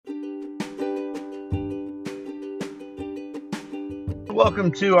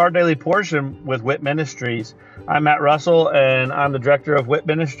Welcome to Our Daily Portion with WIT Ministries. I'm Matt Russell, and I'm the director of WIT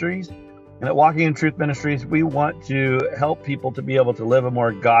Ministries. And at Walking in Truth Ministries, we want to help people to be able to live a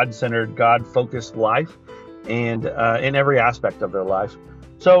more God-centered, God-focused life, and in every aspect of their life.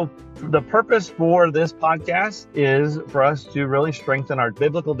 So the purpose for this podcast is for us to really strengthen our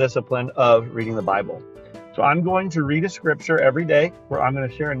biblical discipline of reading the Bible. So I'm going to read a scripture every day where I'm going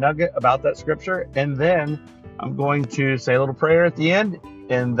to share a nugget about that scripture, and then I'm going to say a little prayer at the end,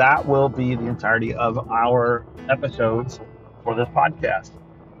 and that will be the entirety of our episodes for this podcast.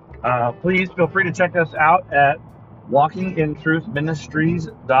 Please feel free to check us out at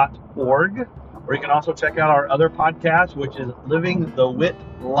walkingintruthministries.org, or you can also check out our other podcast, which is Living the WIT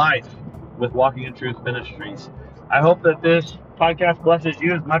Life with Walking in Truth Ministries. I hope that this podcast blesses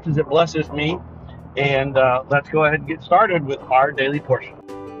you as much as it blesses me, and let's go ahead and get started with our daily portion.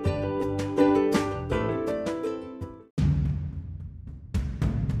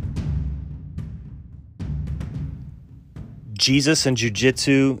 Jesus and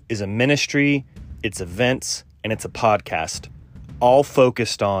Jiu-Jitsu is a ministry, it's events, and it's a podcast, all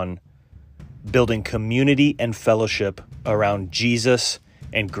focused on building community and fellowship around Jesus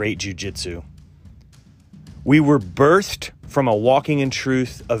and great Jiu-Jitsu. We were birthed from a Walking in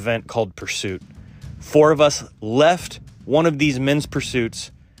Truth event called Pursuit. 4 of us left one of these men's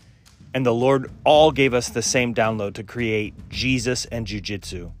pursuits, and the Lord all gave us the same download to create Jesus and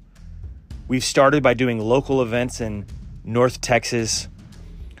Jiu-Jitsu. We've started by doing local events in North Texas.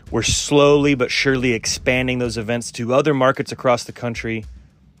 We're slowly but surely expanding those events to other markets across the country,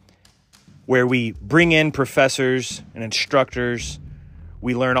 where we bring in professors and instructors.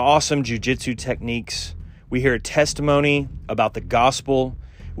 We learn awesome jiu-jitsu techniques. We hear a testimony about the gospel.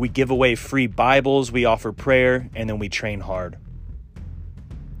 We give away free Bibles. We offer prayer, and then we train hard.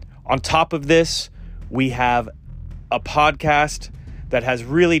 On top of this, we have a podcast that has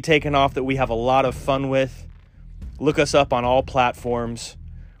really taken off that we have a lot of fun with. Look us up on all platforms.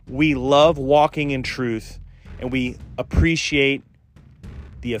 We love Walking in Truth, and we appreciate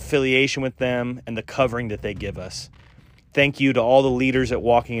the affiliation with them and the covering that they give us. Thank you to all the leaders at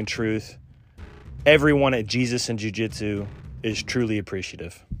Walking in Truth. Everyone at Jesus and Jiu-Jitsu is truly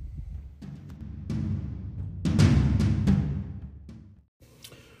appreciative.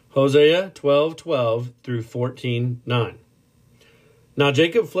 Hosea 12:12 through 14:9. Now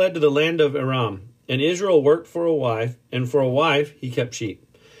Jacob fled to the land of Aram, and Israel worked for a wife, and for a wife he kept sheep.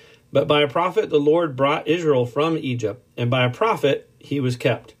 But by a prophet the Lord brought Israel from Egypt, and by a prophet he was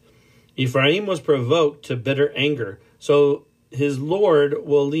kept. Ephraim was provoked to bitter anger, so his Lord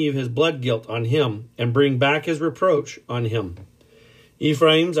will leave his blood guilt on him, and bring back his reproach on him.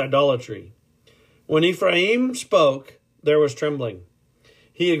 Ephraim's idolatry. When Ephraim spoke, there was trembling.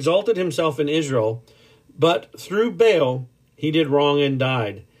 He exalted himself in Israel, but through Baal he did wrong and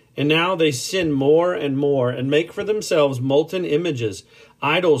died. And now they sin more and more, and make for themselves molten images,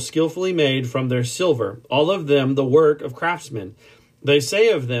 idols skillfully made from their silver, all of them the work of craftsmen. They say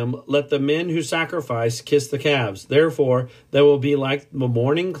of them, let the men who sacrifice kiss the calves. Therefore they will be like the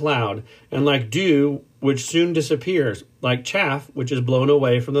morning cloud, and like dew which soon disappears, like chaff which is blown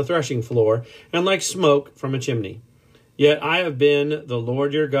away from the threshing floor, and like smoke from a chimney. Yet I have been the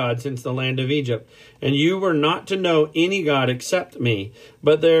Lord your God since the land of Egypt, and you were not to know any God except me,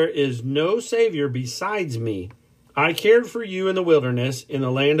 but there is no Savior besides me. I cared for you in the wilderness, in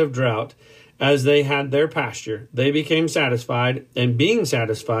the land of drought, as they had their pasture. They became satisfied, and being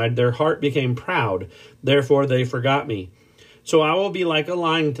satisfied, their heart became proud. Therefore they forgot me. So I will be like a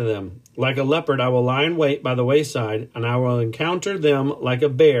lion to them. Like a leopard I will lie in wait by the wayside, and I will encounter them like a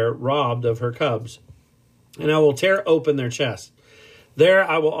bear robbed of her cubs. And I will tear open their chests. There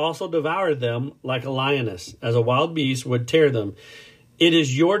I will also devour them like a lioness, as a wild beast would tear them. It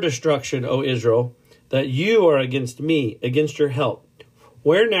is your destruction, O Israel, that you are against me, against your help.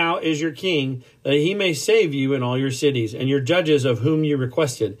 Where now is your king, that he may save you in all your cities, and your judges of whom you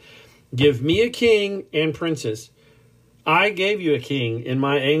requested? Give me a king and princes. I gave you a king in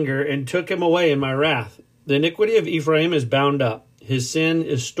my anger, and took him away in my wrath. The iniquity of Ephraim is bound up, his sin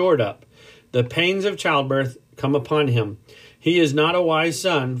is stored up. The pains of childbirth come upon him. He is not a wise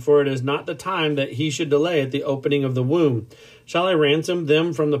son, for it is not the time that he should delay at the opening of the womb. Shall I ransom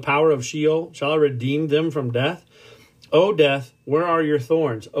them from the power of Sheol? Shall I redeem them from death? O death, where are your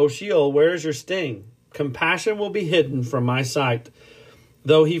thorns? O Sheol, where is your sting? Compassion will be hidden from my sight.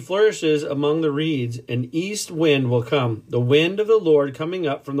 Though he flourishes among the reeds, an east wind will come, the wind of the Lord coming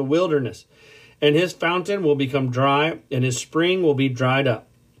up from the wilderness. And his fountain will become dry, and his spring will be dried up.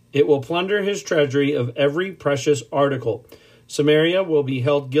 It will plunder his treasury of every precious article. Samaria will be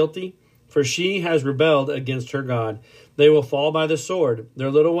held guilty. for she has rebelled against her God. They will fall by the sword.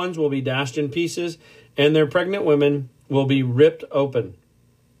 Their little ones will be dashed in pieces, and their pregnant women will be ripped open.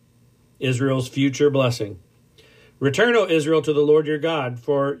 Israel's future blessing. Return, O Israel, to the Lord your God,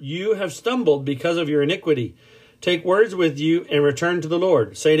 for you have stumbled because of your iniquity. Take words with you and return to the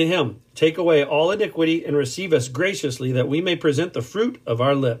Lord. Say to him, take away all iniquity and receive us graciously, that we may present the fruit of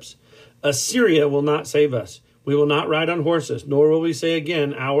our lips. Assyria will not save us. We will not ride on horses, nor will we say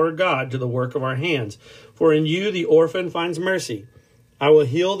again, our God, to the work of our hands. For in you the orphan finds mercy. I will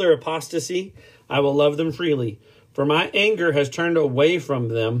heal their apostasy. I will love them freely. For my anger has turned away from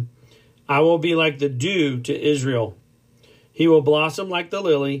them. I will be like the dew to Israel. He will blossom like the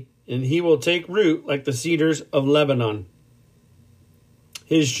lily, and he will take root like the cedars of Lebanon.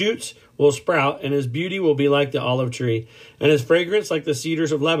 His shoots will sprout, and his beauty will be like the olive tree, and his fragrance like the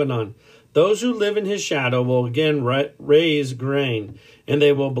cedars of Lebanon. Those who live in his shadow will again raise grain, and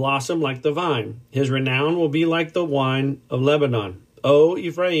they will blossom like the vine. His renown will be like the wine of Lebanon. O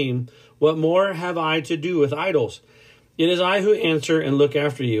Ephraim, what more have I to do with idols? It is I who answer and look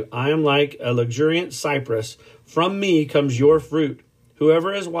after you. I am like a luxuriant cypress. From me comes your fruit.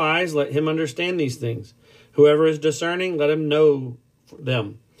 Whoever is wise, let him understand these things. Whoever is discerning, let him know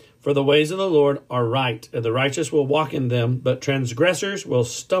them. For the ways of the Lord are right, and the righteous will walk in them, but transgressors will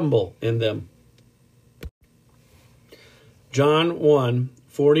stumble in them. John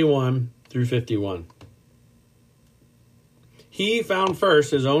 1:41 through 51. He found first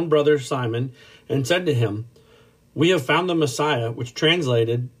his own brother Simon, and said to him, we have found the Messiah, which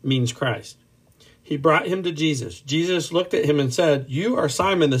translated means Christ. He brought him to Jesus. Jesus looked at him and said, you are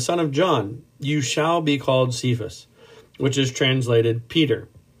Simon, the son of John. You shall be called Cephas, which is translated Peter.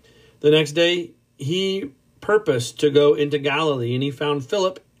 The next day, he purposed to go into Galilee, and he found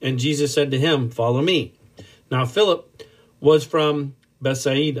Philip, and Jesus said to him, follow me. Now Philip was from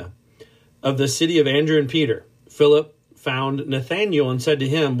Bethsaida, of the city of Andrew and Peter. Philip found Nathanael and said to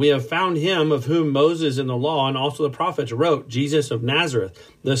him, we have found him of whom Moses in the law and also the prophets wrote, Jesus of Nazareth,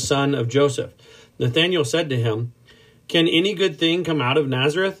 the son of Joseph. Nathanael said to him, can any good thing come out of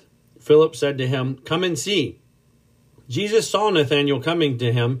Nazareth? Philip said to him, come and see. Jesus saw Nathanael coming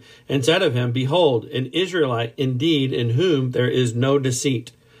to him and said of him, behold, an Israelite indeed, in whom there is no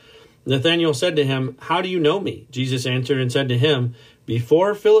deceit. Nathanael said to him, how do you know me? Jesus answered and said to him,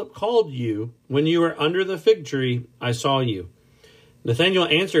 before Philip called you, when you were under the fig tree, I saw you. Nathanael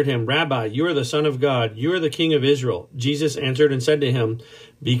answered him, Rabbi, you are the Son of God. You are the King of Israel. Jesus answered and said to him,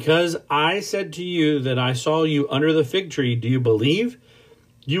 because I said to you that I saw you under the fig tree, do you believe?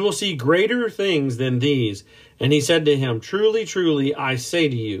 You will see greater things than these. And he said to him, truly, truly, I say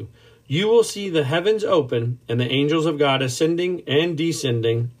to you, you will see the heavens open and the angels of God ascending and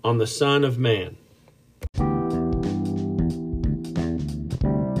descending on the Son of Man.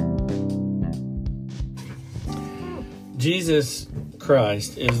 Jesus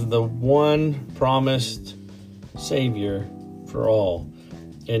Christ is the one promised Savior for all.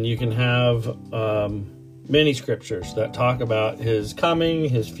 And you can have many scriptures that talk about his coming,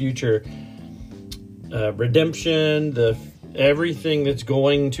 his future redemption, everything that's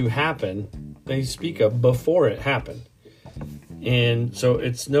going to happen, they speak of before it happened. And so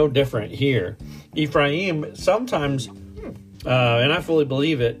it's no different here. Ephraim, sometimes, and I fully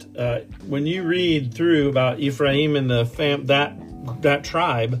believe it, when you read through about Ephraim and that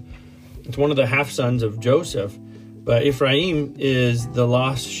tribe, it's one of the half-sons of Joseph, but Ephraim is the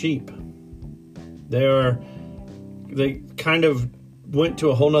lost sheep. They kind of went to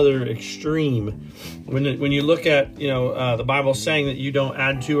a whole nother extreme. When you look at, the Bible saying that you don't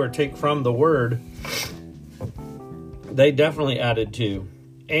add to or take from the word, they definitely added to,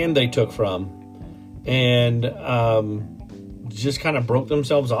 and they took from, and just kind of broke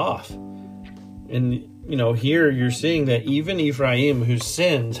themselves off. And, here you're seeing that even Ephraim, whose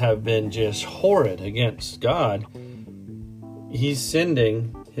sins have been just horrid against God, he's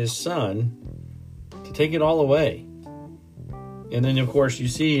sending his son to take it all away. And then, of course, you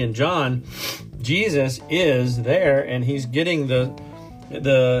see in John, Jesus is there, and he's getting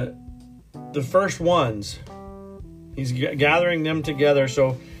the first ones. He's gathering them together.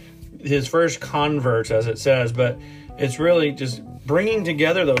 So his first converts, as it says, but it's really just bringing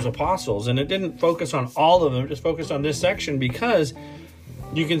together those apostles. And it didn't focus on all of them, it just focused on this section, because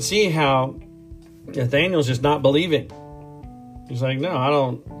you can see how Nathanael's just not believing. He's like, no, I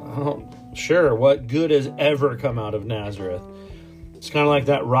don't sure what good has ever come out of Nazareth. It's kind of like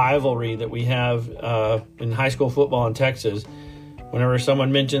that rivalry that we have in high school football in Texas. Whenever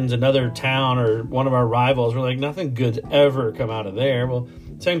someone mentions another town or one of our rivals, we're like, nothing good's ever come out of there. Well,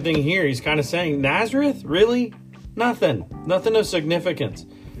 same thing here. He's kind of saying, Nazareth? Really? Nothing of significance.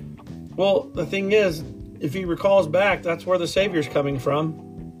 Well, the thing is, if he recalls back, that's where the Savior's coming from.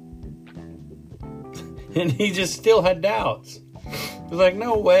 And he just still had doubts. He's like,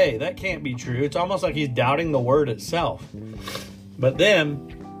 no way, that can't be true. It's almost like he's doubting the word itself. But then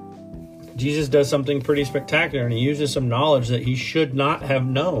Jesus does something pretty spectacular, and he uses some knowledge that he should not have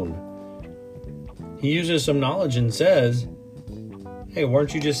known. He uses some knowledge and says, hey,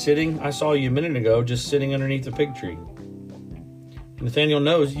 weren't you just sitting? I saw you a minute ago just sitting underneath a fig tree. And Nathanael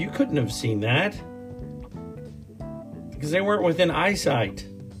knows you couldn't have seen that because they weren't within eyesight.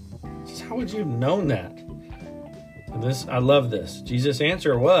 He says, how would you have known that? And I love this. Jesus'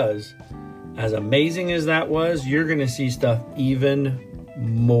 answer was, as amazing as that was, you're going to see stuff even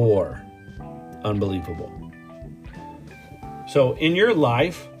more unbelievable. So in your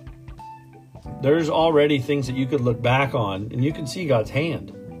life, there's already things that you could look back on and you can see God's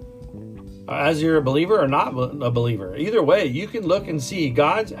hand. As you're a believer or not a believer, either way, you can look and see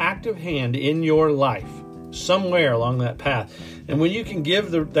God's active hand in your life somewhere along that path. And when you can give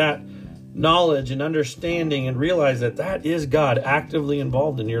that knowledge and understanding and realize that is God actively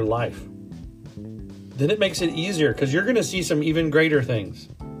involved in your life, then it makes it easier because you're going to see some even greater things.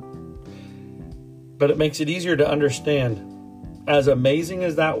 But it makes it easier to understand. As amazing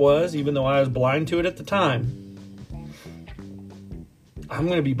as that was, even though I was blind to it at the time, I'm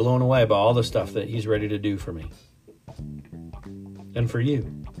going to be blown away by all the stuff that he's ready to do for me and for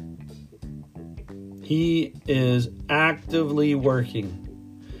you. He is actively working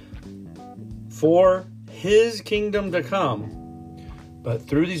for his kingdom to come, but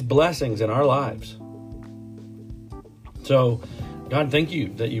through these blessings in our lives. So, God, thank you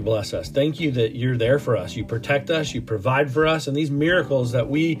that you bless us. Thank you that you're there for us. You protect us. You provide for us. And these miracles that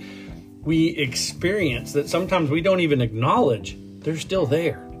we experience that sometimes we don't even acknowledge, they're still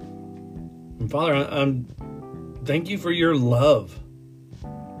there. And Father, thank you for your love.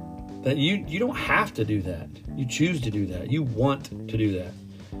 That you don't have to do that. You choose to do that. You want to do that.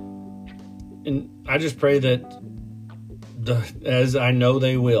 And I just pray that, as I know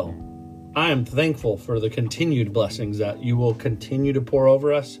they will, I am thankful for the continued blessings that you will continue to pour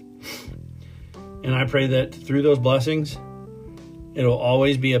over us. And I pray that through those blessings, it'll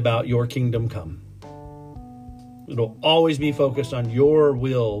always be about your kingdom come. It'll always be focused on your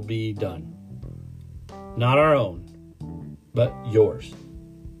will be done. Not our own, but yours.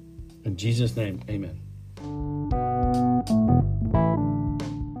 In Jesus' name, amen.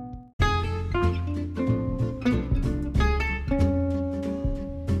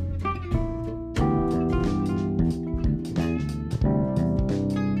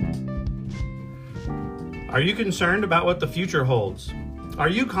 Are you concerned about what the future holds? Are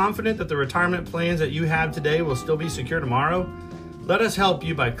you confident that the retirement plans that you have today will still be secure tomorrow? Let us help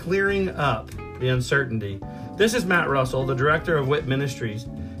you by clearing up the uncertainty. This is Matt Russell, the director of WIT Ministries.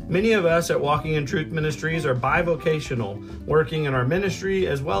 Many of us at Walking in Truth Ministries are bivocational, working in our ministry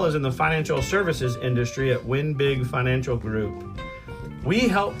as well as in the financial services industry at Win Big Financial Group. We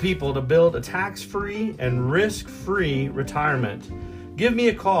help people to build a tax-free and risk-free retirement. Give me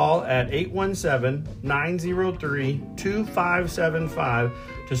a call at 817-903-2575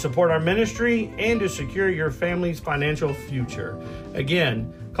 to support our ministry and to secure your family's financial future.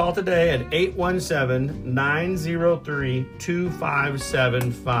 Again, call today at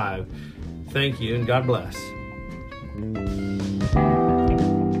 817-903-2575. Thank you and God bless.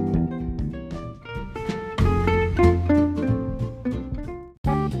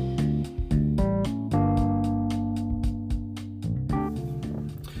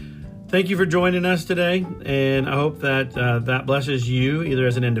 Thank you for joining us today, and I hope that that blesses you either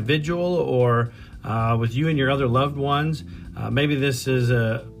as an individual or with you and your other loved ones. Maybe this is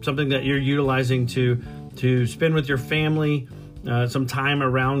something that you're utilizing to spend with your family some time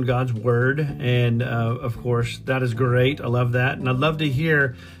around God's Word, and of course, that is great. I love that, and I'd love to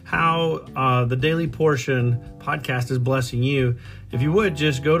hear how the Daily Portion podcast is blessing you. If you would,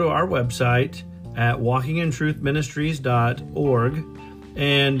 just go to our website at walkingintruthministries.org.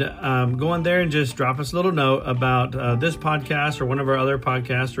 And go on there and just drop us a little note about this podcast or one of our other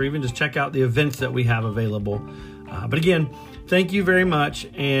podcasts, or even just check out the events that we have available. But again, thank you very much,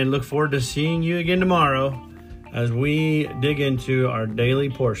 and look forward to seeing you again tomorrow as we dig into our daily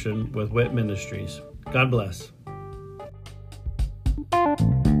portion with WIT Ministries. God bless.